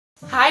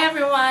Hi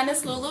everyone,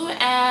 it's Lulu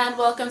and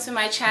welcome to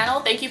my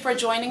channel. Thank you for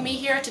joining me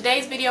here.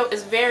 Today's video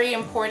is very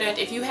important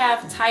if you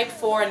have type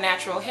 4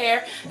 natural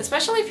hair,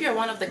 especially if you're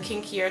one of the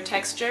kinkier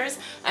textures.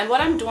 And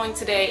what I'm doing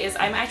today is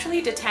I'm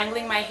actually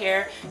detangling my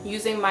hair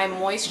using my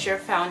moisture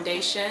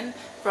foundation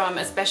from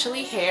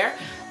Especially Hair.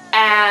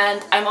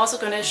 And I'm also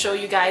going to show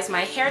you guys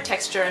my hair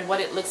texture and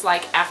what it looks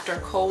like after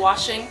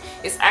co-washing.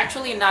 It's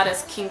actually not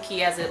as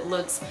kinky as it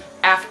looks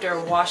after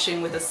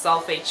washing with a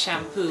sulfate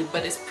shampoo,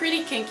 but it's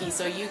pretty kinky,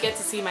 so you get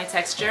to see my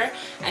texture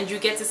and you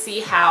get to see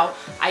how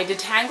I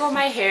detangle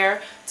my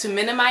hair to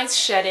minimize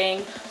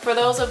shedding. For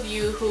those of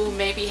you who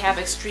maybe have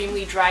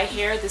extremely dry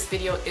hair, this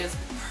video is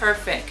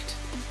perfect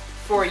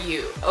for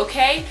you,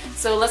 okay?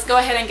 So let's go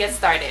ahead and get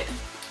started.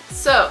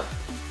 So,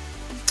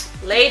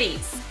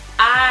 ladies,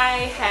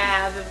 I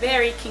have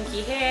very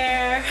kinky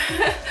hair.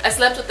 I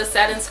slept with the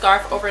satin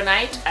scarf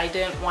overnight. I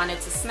didn't want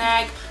it to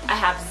snag. I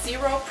have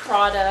zero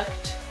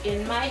product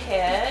in my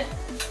head.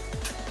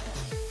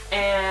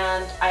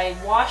 And I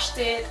washed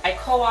it, I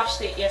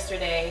co-washed it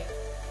yesterday.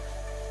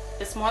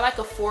 It's more like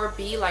a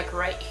 4B, like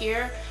right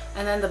here.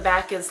 And then the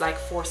back is like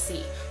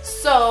 4C.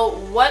 So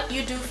what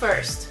you do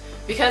first,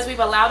 because we've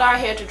allowed our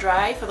hair to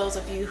dry, for those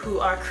of you who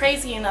are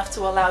crazy enough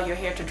to allow your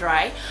hair to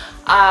dry,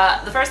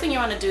 the first thing you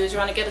want to do is you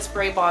want to get a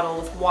spray bottle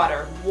with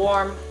water.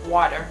 Warm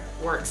water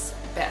works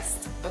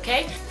best,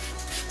 okay?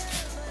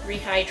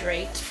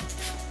 Rehydrate.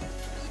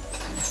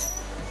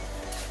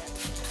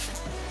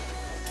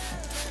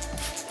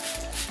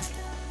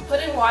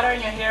 Putting water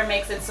in your hair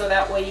makes it so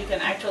that way you can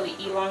actually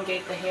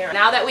elongate the hair.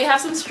 Now that we have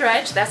some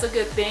stretch, that's a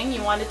good thing.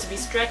 You want it to be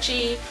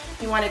stretchy,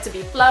 you want it to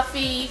be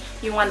fluffy,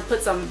 you want to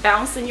put some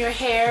bounce in your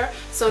hair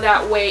so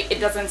that way it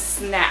doesn't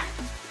snap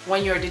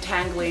when you're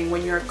detangling,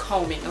 when you're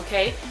combing,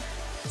 okay?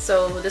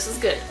 So this is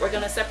good. We're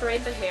gonna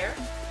separate the hair.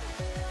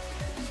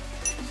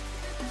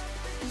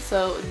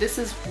 So this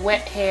is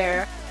wet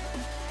hair.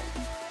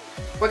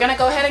 We're gonna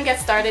go ahead and get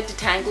started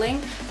detangling,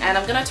 and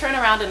I'm gonna turn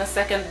around in a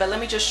second, but let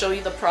me just show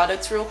you the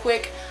products real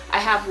quick. I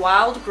have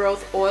wild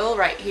growth oil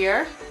right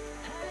here.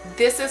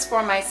 This is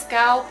for my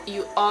scalp.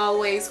 You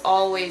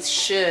always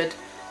should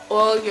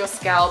oil your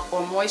scalp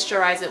or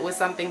moisturize it with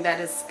something that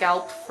is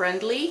scalp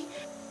friendly.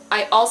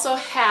 I also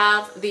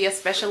have the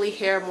Especially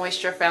Hair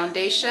Moisture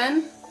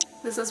Foundation.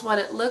 This is what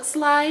it looks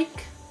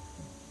like.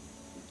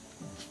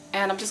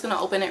 And I'm just gonna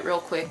open it real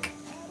quick.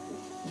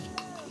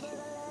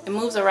 It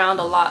moves around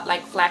a lot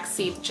like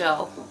flaxseed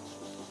gel.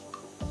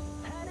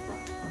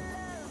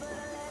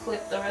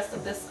 Clip the rest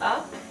of this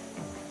up.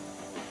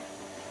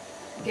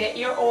 Get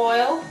your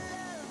oil.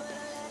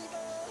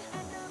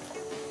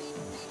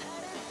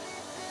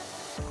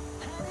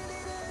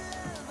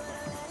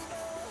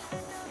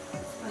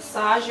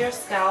 Massage your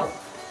scalp.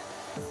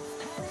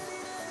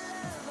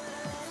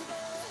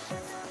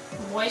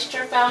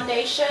 Moisture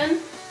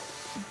foundation.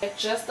 Get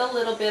just a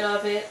little bit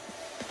of it.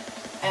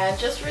 And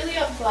just really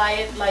apply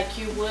it like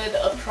you would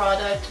a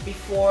product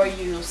before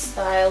you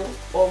style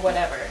or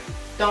whatever.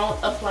 Don't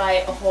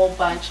apply a whole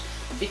bunch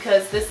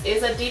because this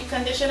is a deep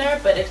conditioner,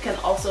 but it can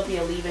also be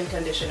a leave-in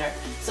conditioner.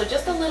 So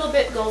just a little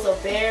bit goes a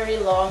very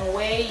long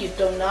way. You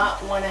do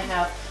not want to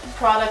have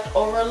product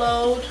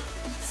overload.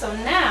 So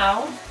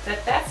now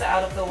that that's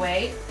out of the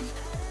way,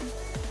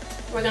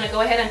 we're going to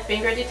go ahead and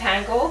finger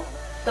detangle.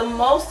 The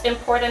most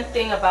important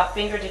thing about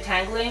finger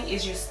detangling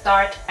is you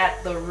start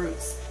at the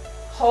roots.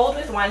 Hold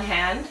with one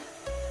hand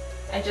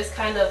and just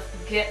kind of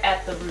get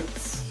at the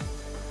roots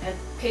and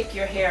pick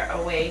your hair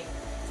away.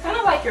 It's kind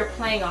of like you're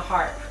playing a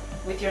harp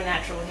with your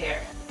natural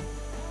hair.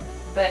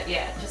 But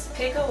yeah, just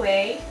pick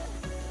away,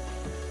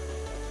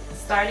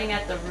 starting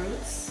at the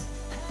roots,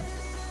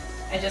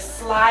 and just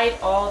slide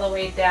all the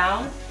way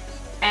down.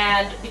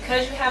 And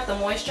because you have the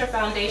moisture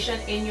foundation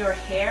in your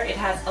hair, it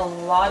has a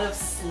lot of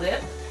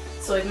slip.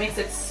 So it makes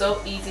it so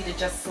easy to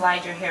just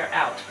slide your hair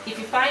out. If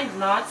you find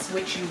knots,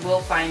 which you will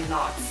find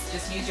knots,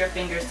 just use your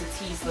fingers to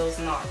tease those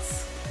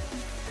knots.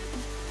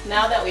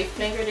 Now that we've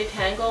finger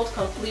detangled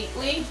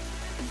completely,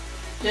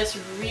 just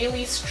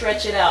really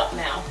stretch it out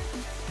now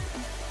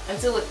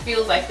until it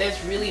feels like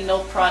there's really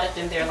no product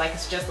in there, like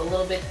it's just a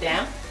little bit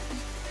damp.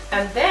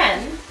 And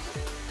then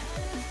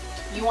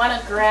you want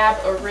to grab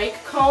a rake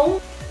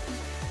comb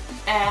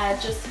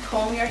and just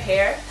comb your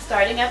hair,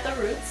 starting at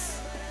the roots.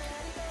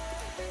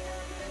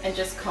 And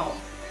just comb.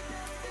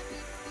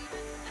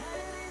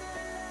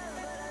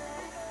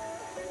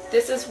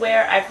 This is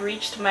where I've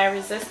reached my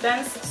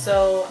resistance,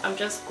 so I'm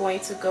just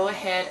going to go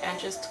ahead and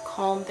just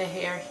comb the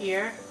hair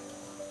here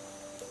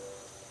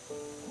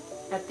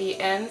at the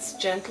ends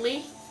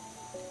gently,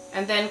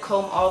 and then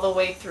comb all the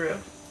way through.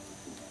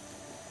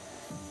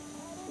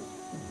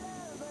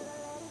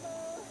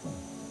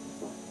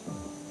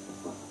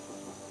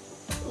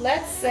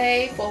 Let's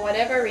say for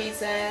whatever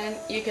reason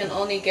you can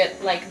only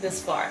get like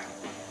this far.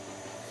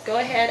 Go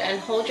ahead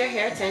and hold your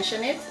hair,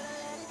 tension it,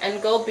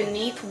 and go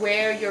beneath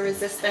where your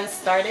resistance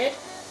started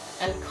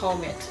and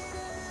comb it.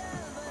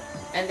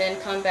 And then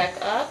come back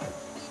up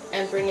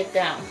and bring it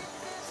down.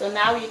 So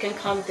now you can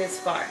come this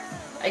far.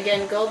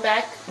 Again, go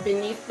back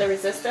beneath the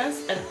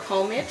resistance and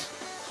comb it.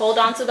 Hold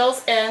on to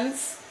those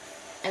ends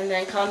and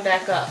then come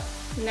back up.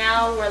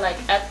 Now we're like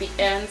at the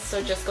ends,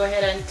 so just go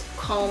ahead and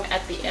comb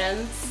at the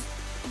ends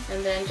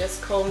and then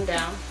just comb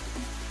down.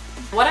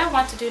 What I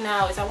want to do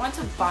now is I want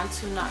to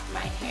bantu knot my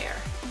hair.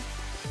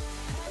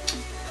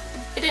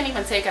 It didn't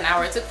even take an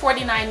hour. It took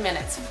 49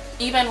 minutes,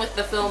 even with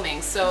the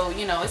filming. So,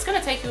 you know, it's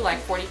gonna take you like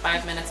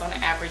 45 minutes on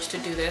average to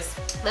do this.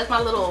 That's my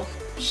little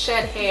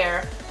shed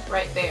hair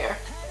right there.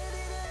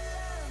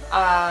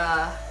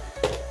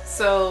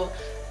 So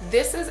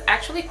this is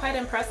actually quite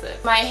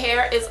impressive. My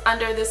hair is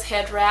under this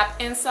head wrap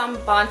in some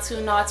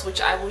bantu knots,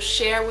 which I will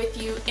share with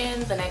you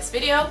in the next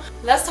video.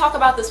 Let's talk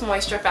about this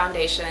moisture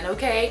foundation,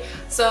 okay?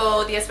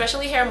 So the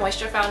Especially Hair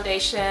Moisture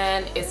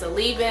Foundation is a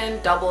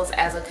leave-in, doubles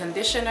as a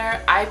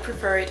conditioner. I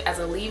prefer it as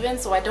a leave-in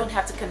so I don't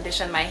have to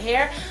condition my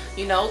hair.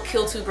 You know,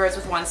 kill two birds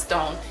with one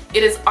stone.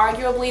 It is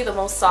arguably the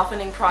most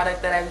softening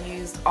product that I've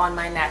used on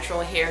my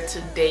natural hair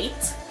to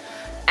date.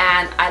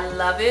 And I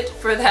love it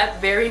for that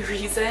very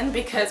reason,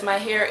 because my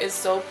hair is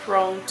so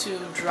prone to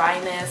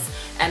dryness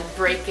and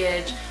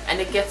breakage,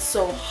 and it gets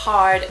so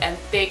hard and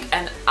thick,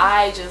 and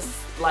I just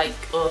like,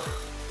 ugh,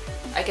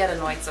 I get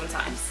annoyed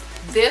sometimes.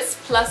 This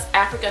plus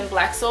African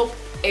black soap,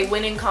 a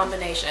winning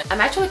combination.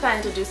 I'm actually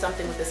planning to do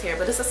something with this hair,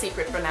 but it's a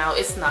secret for now.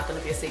 It's not going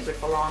to be a secret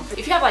for long.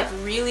 If you have like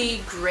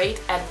really great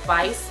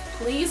advice,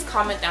 please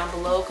comment down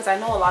below, because I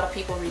know a lot of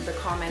people read the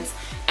comments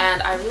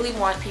and I really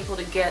want people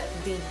to get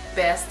the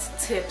best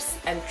tips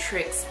and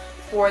tricks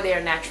for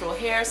their natural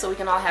hair so we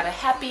can all have a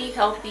happy,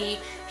 healthy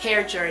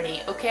hair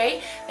journey,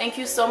 okay? Thank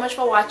you so much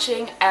for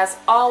watching as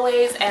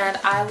always, and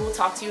I will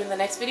talk to you in the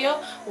next video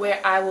where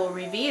I will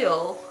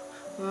reveal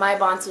my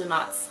bantu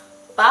knots.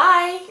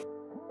 Bye!